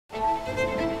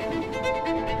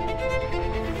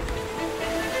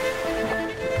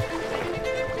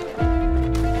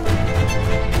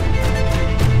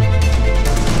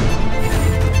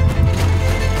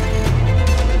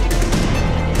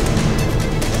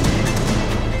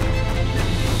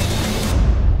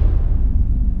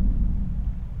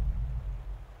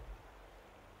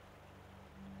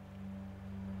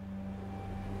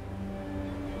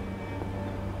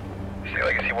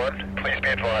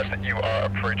advise that you are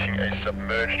approaching a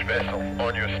submerged vessel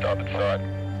on your starboard side.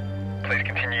 Please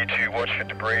continue to watch for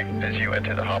debris as you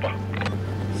enter the harbour.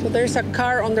 So there's a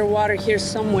car underwater here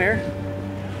somewhere.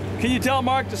 Can you tell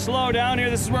Mark to slow down here?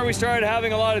 This is where we started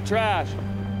having a lot of trash.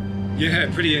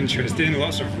 Yeah, pretty interesting.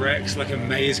 Lots of wrecks, like a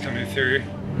maze coming through.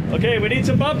 Okay, we need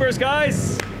some bumpers,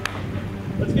 guys.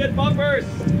 Let's get bumpers.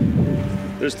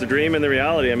 There's the dream and the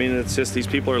reality. I mean, it's just these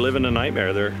people are living a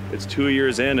nightmare. It's 2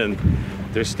 years in and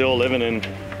they're still living in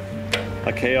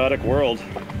a chaotic world.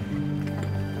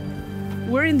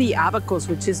 We're in the Abacos,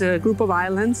 which is a group of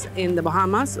islands in the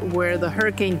Bahamas where the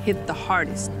hurricane hit the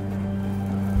hardest.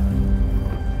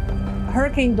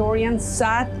 Hurricane Dorian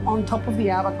sat on top of the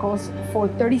Abacos for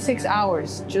 36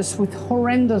 hours, just with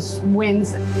horrendous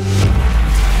winds.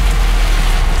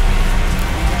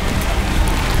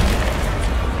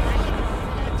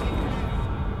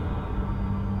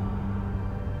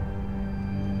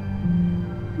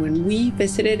 When we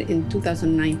visited in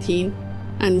 2019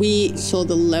 and we saw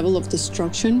the level of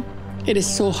destruction, it is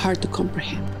so hard to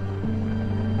comprehend.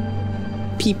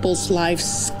 People's lives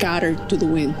scattered to the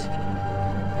wind.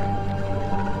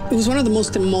 It was one of the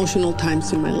most emotional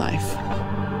times in my life.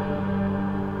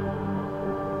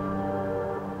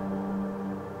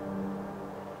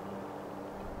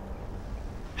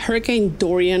 Hurricane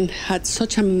Dorian had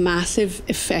such a massive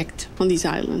effect on these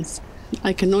islands.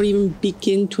 I cannot even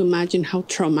begin to imagine how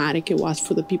traumatic it was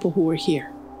for the people who were here.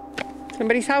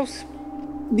 Somebody's house.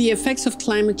 The effects of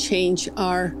climate change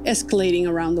are escalating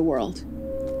around the world.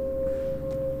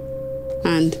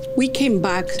 And we came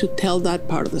back to tell that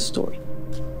part of the story.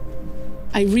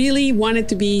 I really wanted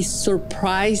to be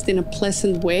surprised in a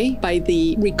pleasant way by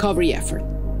the recovery effort.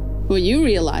 What you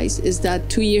realize is that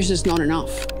 2 years is not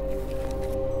enough.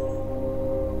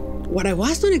 What I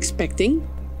was not expecting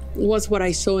was what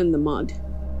I saw in the mud.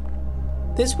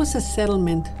 This was a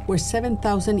settlement where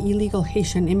 7,000 illegal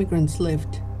Haitian immigrants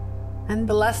lived. And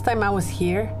the last time I was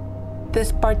here,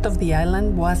 this part of the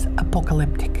island was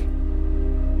apocalyptic.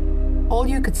 All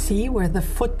you could see were the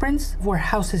footprints of where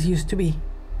houses used to be.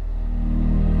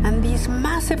 And these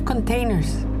massive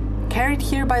containers, carried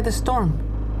here by the storm,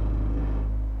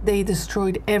 they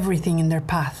destroyed everything in their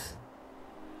path.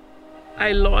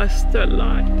 I lost a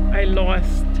lot. I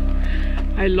lost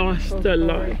a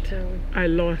lot. I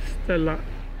lost a lot.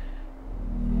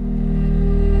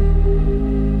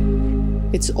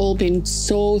 It's all been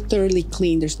so thoroughly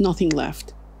clean, there's nothing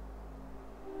left.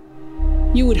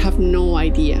 You would have no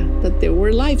idea that there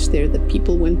were lives there, that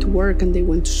people went to work and they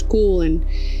went to school, and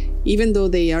even though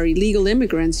they are illegal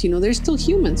immigrants, they're still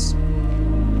humans.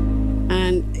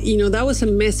 And, that was a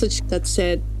message that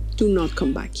said, do not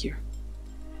come back here.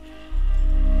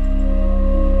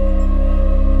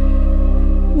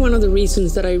 One of the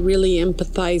reasons that I really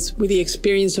empathize with the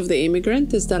experience of the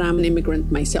immigrant is that I'm an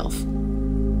immigrant myself.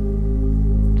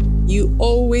 You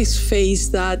always face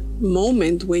that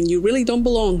moment when you really don't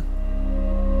belong.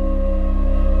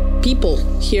 People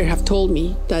here have told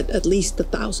me that at least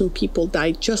 1,000 people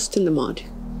died just in the mud.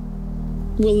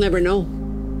 We'll never know.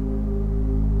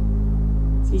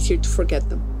 It's easier to forget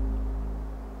them.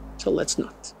 So let's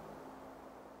not.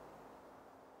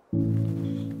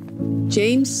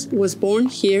 James was born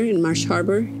here in Marsh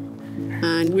Harbor,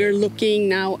 and we're looking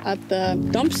now at the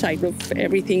dump site of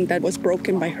everything that was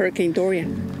broken by Hurricane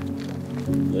Dorian.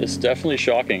 It's definitely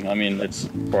shocking. I mean, it's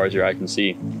as far as your eye can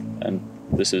see. And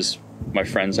this is my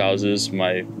friends' houses,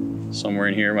 somewhere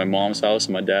in here, my mom's house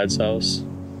and my dad's house.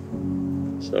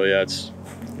 So yeah, it's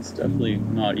definitely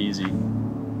not easy.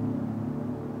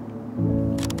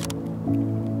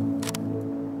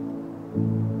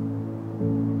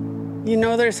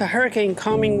 There's a hurricane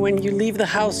coming when you leave the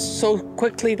house so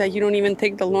quickly that you don't even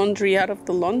take the laundry out of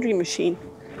the laundry machine.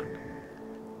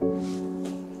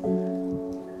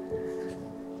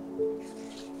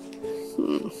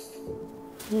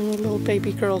 A little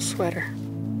baby girl sweater.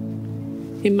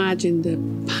 Imagine the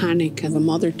panic of a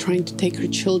mother trying to take her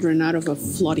children out of a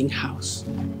flooding house.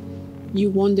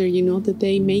 You wonder, did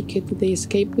they make it? Did they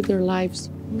escape with their lives?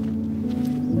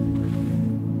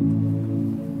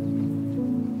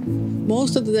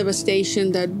 Most of the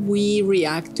devastation that we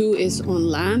react to is on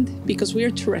land because we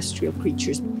are terrestrial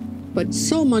creatures. But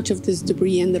so much of this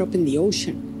debris ended up in the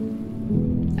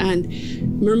ocean. And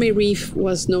Mermaid Reef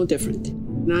was no different.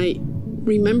 And I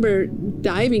remember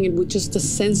diving in with just a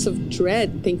sense of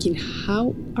dread, thinking,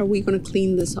 how are we going to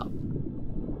clean this up?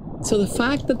 So the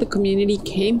fact that the community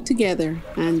came together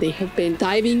and they have been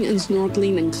diving and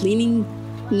snorkeling and cleaning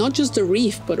not just the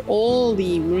reef, but all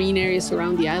the marine areas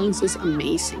around the islands is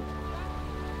amazing.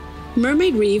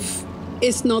 Mermaid Reef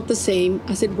is not the same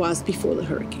as it was before the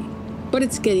hurricane, but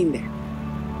it's getting there.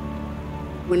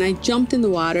 When I jumped in the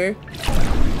water,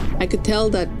 I could tell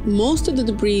that most of the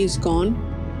debris is gone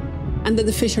and that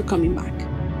the fish are coming back.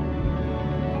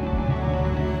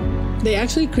 They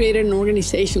actually created an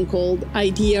organization called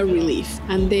Idea Relief,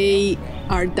 and they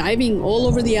are diving all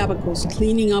over the Abacos,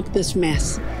 cleaning up this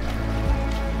mess.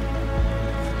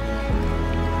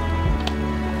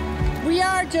 We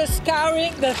are just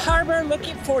scouring the harbor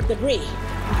looking for debris.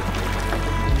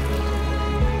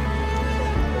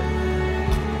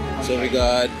 So we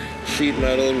got sheet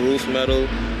metal, roof metal,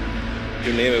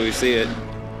 you name it, we see it.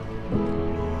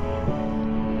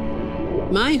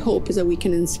 My hope is that we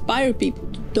can inspire people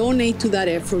to donate to that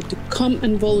effort, to come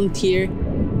and volunteer.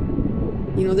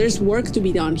 You know, there's work to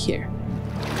be done here.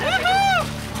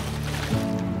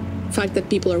 The fact that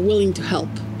people are willing to help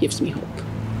gives me hope.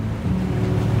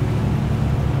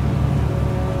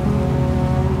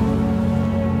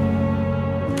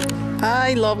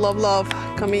 I love, love, love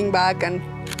coming back and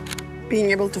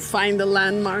being able to find the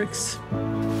landmarks.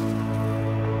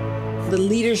 The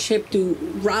leadership to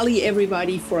rally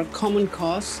everybody for a common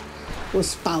cause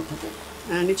was palpable,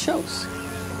 and it shows.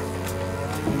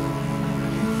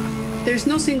 There's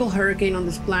no single hurricane on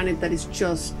this planet that is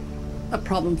just a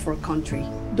problem for a country.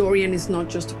 Dorian is not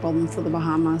just a problem for the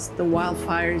Bahamas. The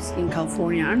wildfires in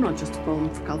California are not just a problem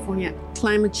for California.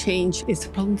 Climate change is a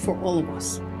problem for all of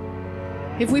us.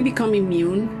 If we become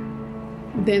immune,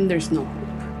 then there's no hope.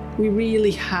 We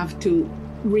really have to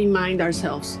remind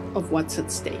ourselves of what's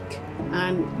at stake.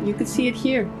 And you can see it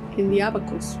here in the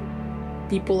Abacos.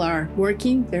 People are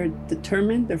working, they're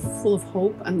determined, they're full of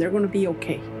hope, and they're going to be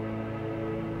okay.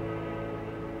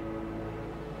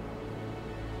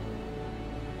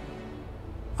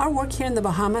 Our work here in the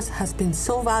Bahamas has been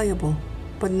so valuable,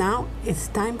 but now it's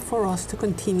time for us to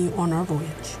continue on our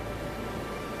voyage.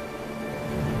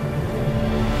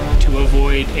 To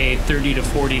avoid a 30 to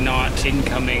 40 knot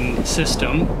incoming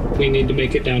system, we need to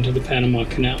make it down to the Panama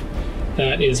Canal.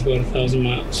 That is about 1,000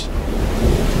 miles.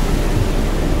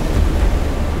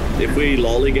 If we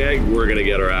lollygag, we're gonna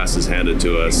get our asses handed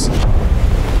to us.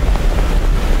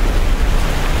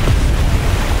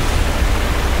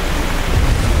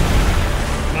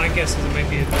 My guess is it might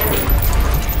be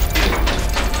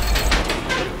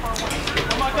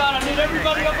Oh my God, I need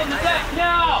everybody up on the deck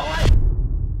now!